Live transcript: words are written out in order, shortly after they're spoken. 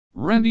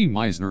Randy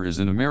Meisner is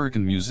an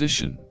American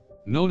musician,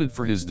 noted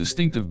for his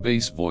distinctive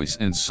bass voice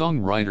and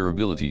songwriter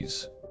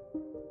abilities.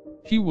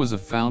 He was a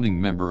founding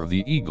member of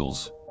the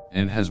Eagles,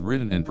 and has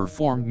written and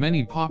performed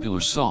many popular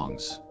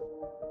songs.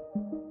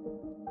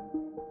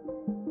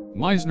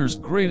 Meisner's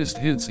greatest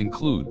hits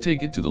include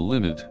Take It to the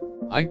Limit,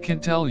 I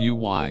Can't Tell You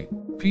Why,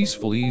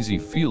 Peaceful Easy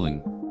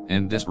Feeling,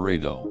 and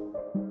Desperado.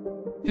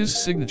 His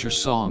signature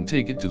song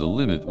Take It to the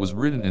Limit was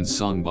written and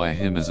sung by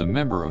him as a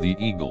member of the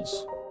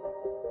Eagles.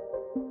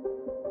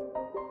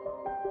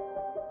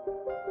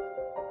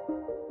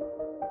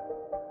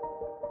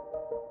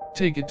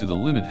 Take It to the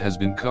Limit has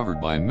been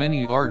covered by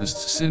many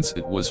artists since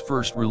it was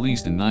first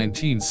released in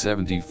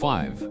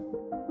 1975.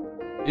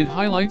 It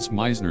highlights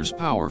Meisner's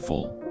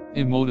powerful,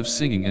 emotive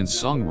singing and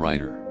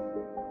songwriter.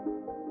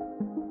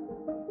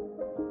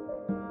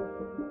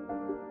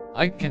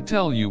 I Can't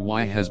Tell You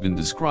Why has been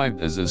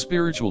described as a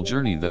spiritual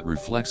journey that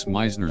reflects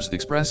Meisner's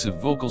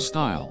expressive vocal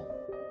style.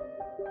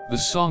 The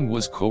song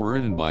was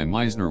co-written by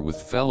Meisner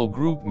with fellow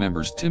group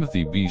members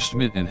Timothy B.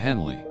 Schmidt and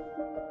Henley.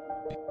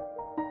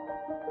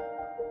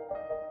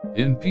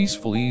 In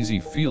Peaceful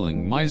Easy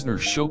Feeling, Meisner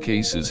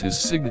showcases his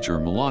signature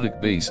melodic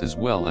bass as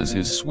well as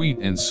his sweet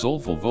and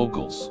soulful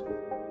vocals.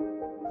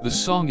 The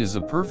song is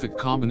a perfect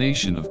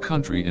combination of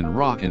country and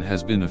rock and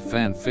has been a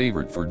fan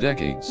favorite for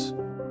decades.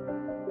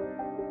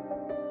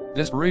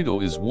 Desperado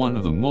is one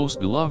of the most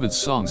beloved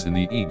songs in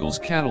the Eagles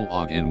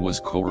catalog and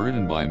was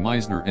co-written by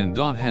Meisner and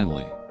Don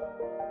Henley.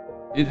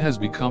 It has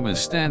become a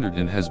standard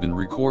and has been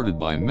recorded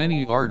by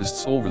many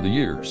artists over the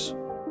years.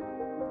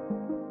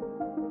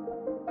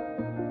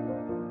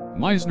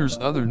 Meisner's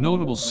other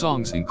notable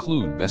songs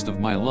include Best of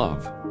My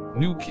Love,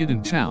 New Kid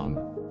in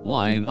Town,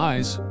 Lion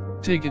Eyes,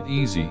 Take It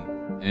Easy,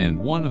 and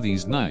One of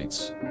These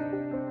Nights.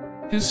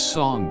 His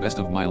song Best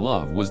of My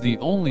Love was the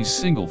only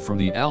single from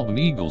the album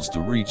Eagles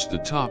to reach the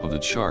top of the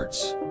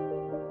charts.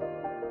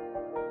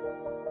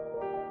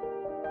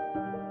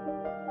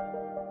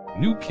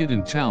 New Kid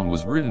in Town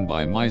was written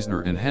by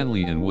Meisner and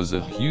Henley and was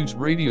a huge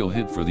radio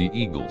hit for the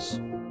Eagles.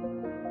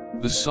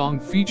 The song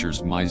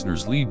features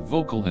Meisner's lead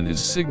vocal and his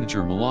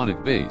signature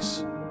melodic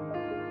bass.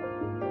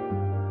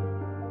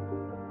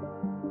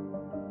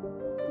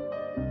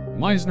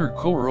 Meisner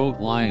co-wrote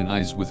Lion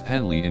Eyes with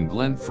Henley and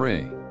Glenn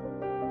Frey.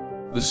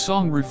 The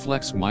song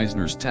reflects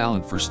Meisner's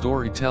talent for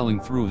storytelling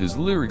through his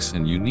lyrics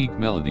and unique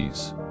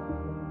melodies.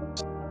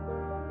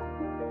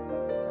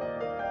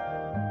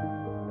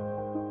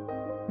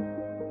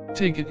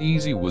 Take It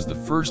Easy was the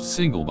first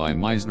single by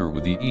Meisner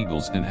with the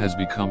Eagles and has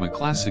become a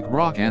classic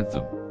rock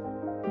anthem.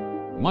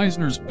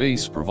 Meisner's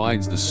bass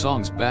provides the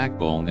song's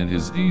backbone and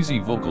his easy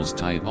vocals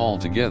tie it all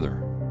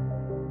together.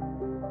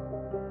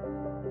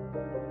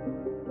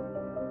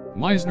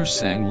 Meisner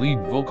sang lead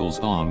vocals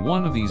on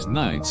One of These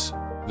Nights,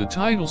 the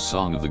title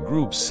song of the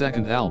group's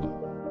second album.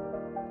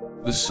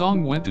 The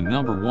song went to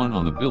 #1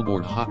 on the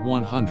Billboard Hot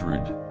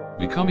 100,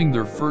 becoming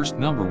their first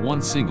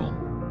 #1 single.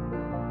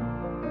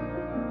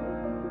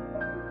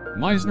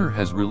 Meisner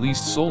has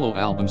released solo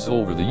albums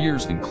over the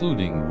years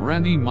including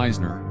Randy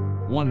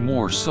Meisner, One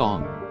More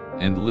Song,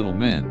 and Little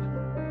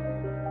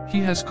Men. He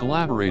has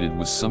collaborated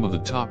with some of the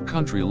top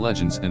country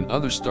legends and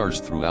other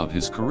stars throughout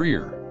his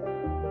career.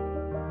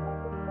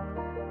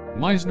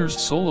 Meisner's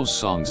solo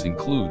songs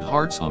include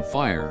Hearts on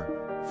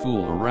Fire,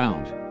 Fool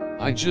Around,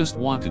 I Just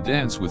Want to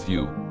Dance with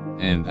You,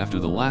 and After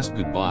the Last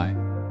Goodbye.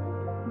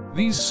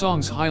 These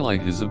songs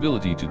highlight his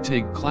ability to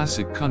take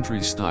classic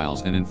country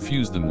styles and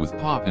infuse them with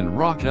pop and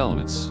rock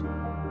elements.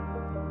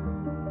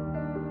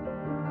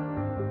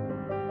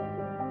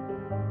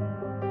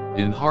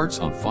 In Hearts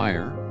on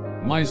Fire,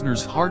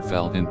 Meisner's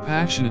heartfelt and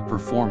passionate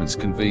performance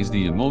conveys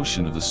the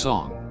emotion of the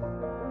song.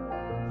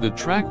 The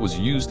track was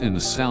used in the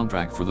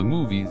soundtrack for the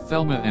movie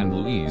Thelma and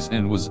Louise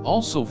and was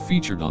also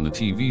featured on the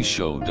TV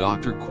show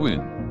Dr.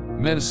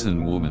 Quinn,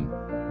 Medicine Woman.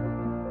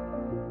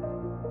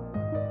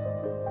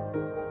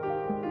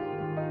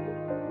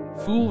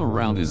 Fool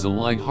Around is a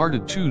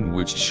light-hearted tune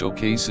which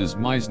showcases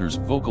Meisner's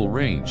vocal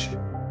range.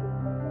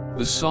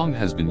 The song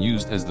has been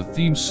used as the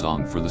theme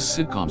song for the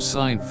sitcom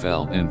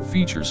Seinfeld and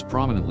features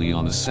prominently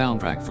on the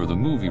soundtrack for the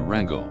movie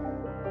Rango.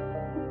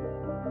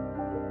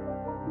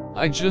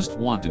 I Just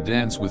Want to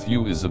Dance with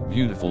You is a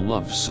beautiful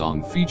love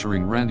song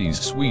featuring Randy's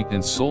sweet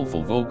and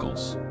soulful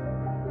vocals.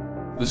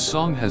 The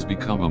song has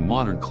become a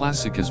modern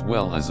classic as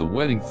well as a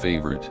wedding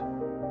favorite.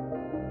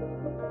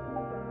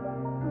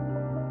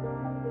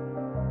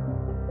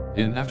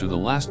 In After the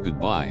Last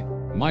Goodbye,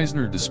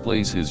 Meisner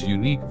displays his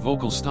unique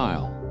vocal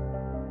style.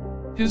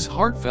 His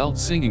heartfelt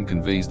singing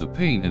conveys the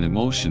pain and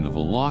emotion of a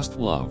lost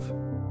love.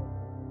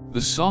 The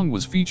song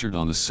was featured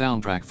on the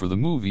soundtrack for the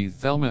movie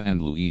Thelma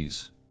and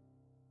Louise.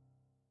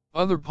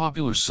 Other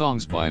popular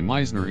songs by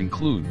Meisner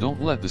include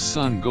Don't Let the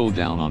Sun Go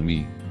Down on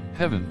Me,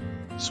 Heaven,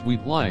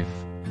 Sweet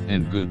Life,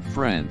 and Good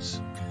Friends.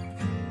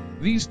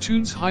 These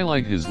tunes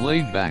highlight his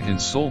laid-back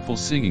and soulful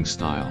singing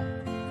style.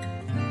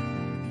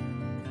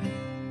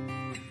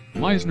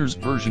 Meisner's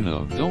version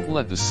of Don't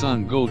Let the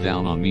Sun Go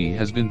Down on Me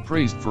has been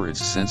praised for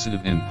its sensitive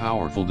and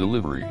powerful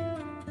delivery.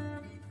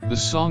 The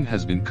song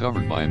has been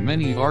covered by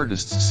many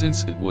artists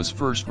since it was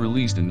first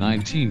released in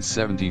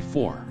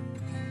 1974.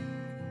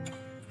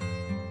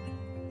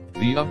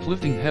 The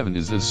Uplifting Heaven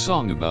is a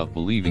song about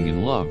believing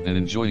in love and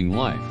enjoying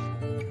life.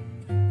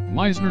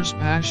 Meisner's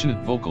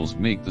passionate vocals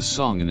make the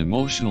song an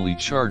emotionally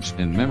charged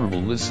and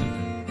memorable listen.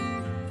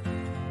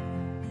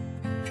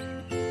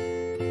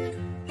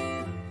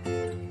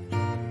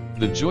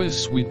 The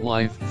Joyous Sweet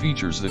Life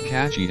features a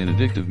catchy and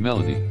addictive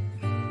melody.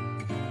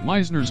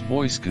 Meisner's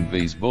voice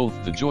conveys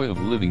both the joy of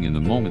living in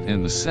the moment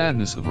and the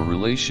sadness of a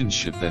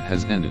relationship that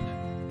has ended.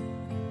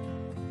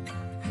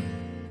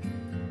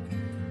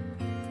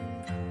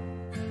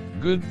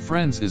 Good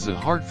Friends is a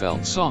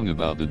heartfelt song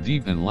about the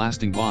deep and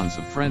lasting bonds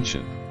of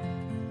friendship.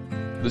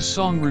 The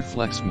song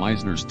reflects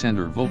Meisner's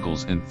tender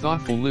vocals and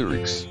thoughtful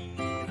lyrics.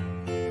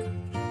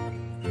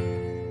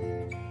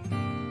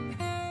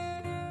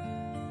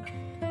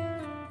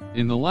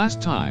 In The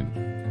Last Time,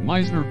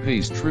 Meisner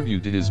pays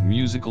tribute to his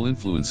musical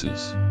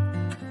influences.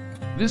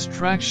 This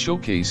track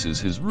showcases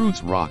his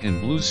roots rock and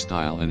blues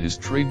style and his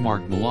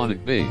trademark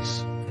melodic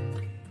bass.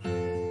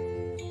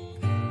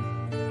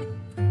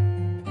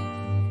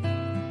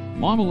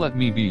 Mama Let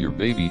Me Be Your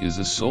Baby is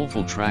a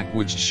soulful track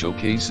which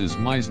showcases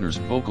Meisner's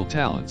vocal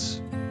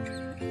talents.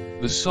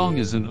 The song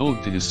is an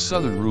ode to his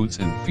southern roots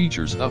and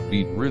features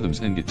upbeat rhythms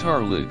and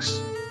guitar licks.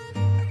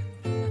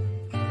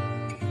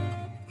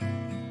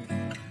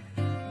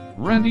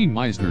 Randy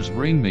Meisner's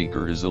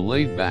Rainmaker is a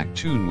laid-back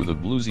tune with a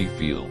bluesy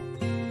feel.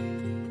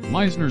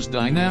 Meisner's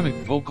dynamic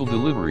vocal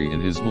delivery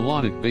and his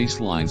melodic bass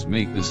lines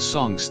make this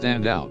song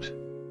stand out.